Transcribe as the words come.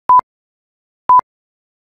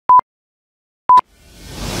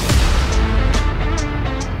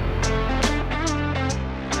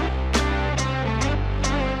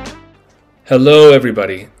Hello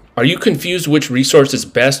everybody. Are you confused which resource is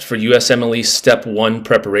best for USMLE Step 1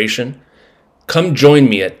 preparation? Come join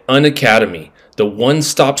me at Unacademy, the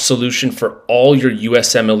one-stop solution for all your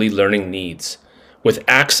USMLE learning needs. With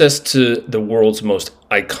access to the world's most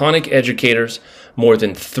iconic educators, more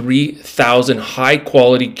than 3,000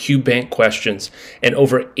 high-quality Q-Bank questions, and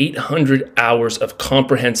over 800 hours of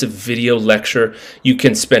comprehensive video lecture, you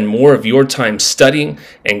can spend more of your time studying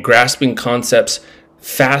and grasping concepts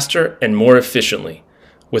faster and more efficiently.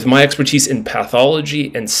 With my expertise in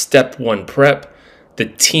pathology and Step 1 prep, the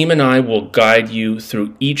team and I will guide you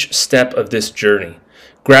through each step of this journey.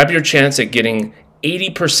 Grab your chance at getting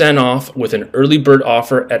 80% off with an early bird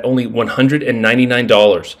offer at only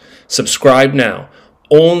 $199. Subscribe now,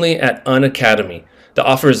 only at Unacademy. The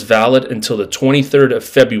offer is valid until the 23rd of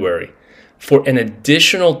February. For an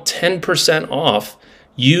additional 10% off,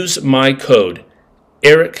 use my code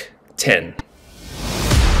ERIC10.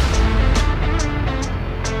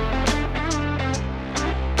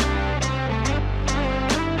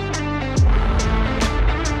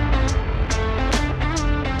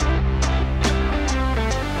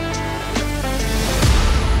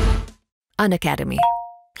 Unacademy.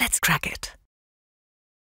 Let's crack it.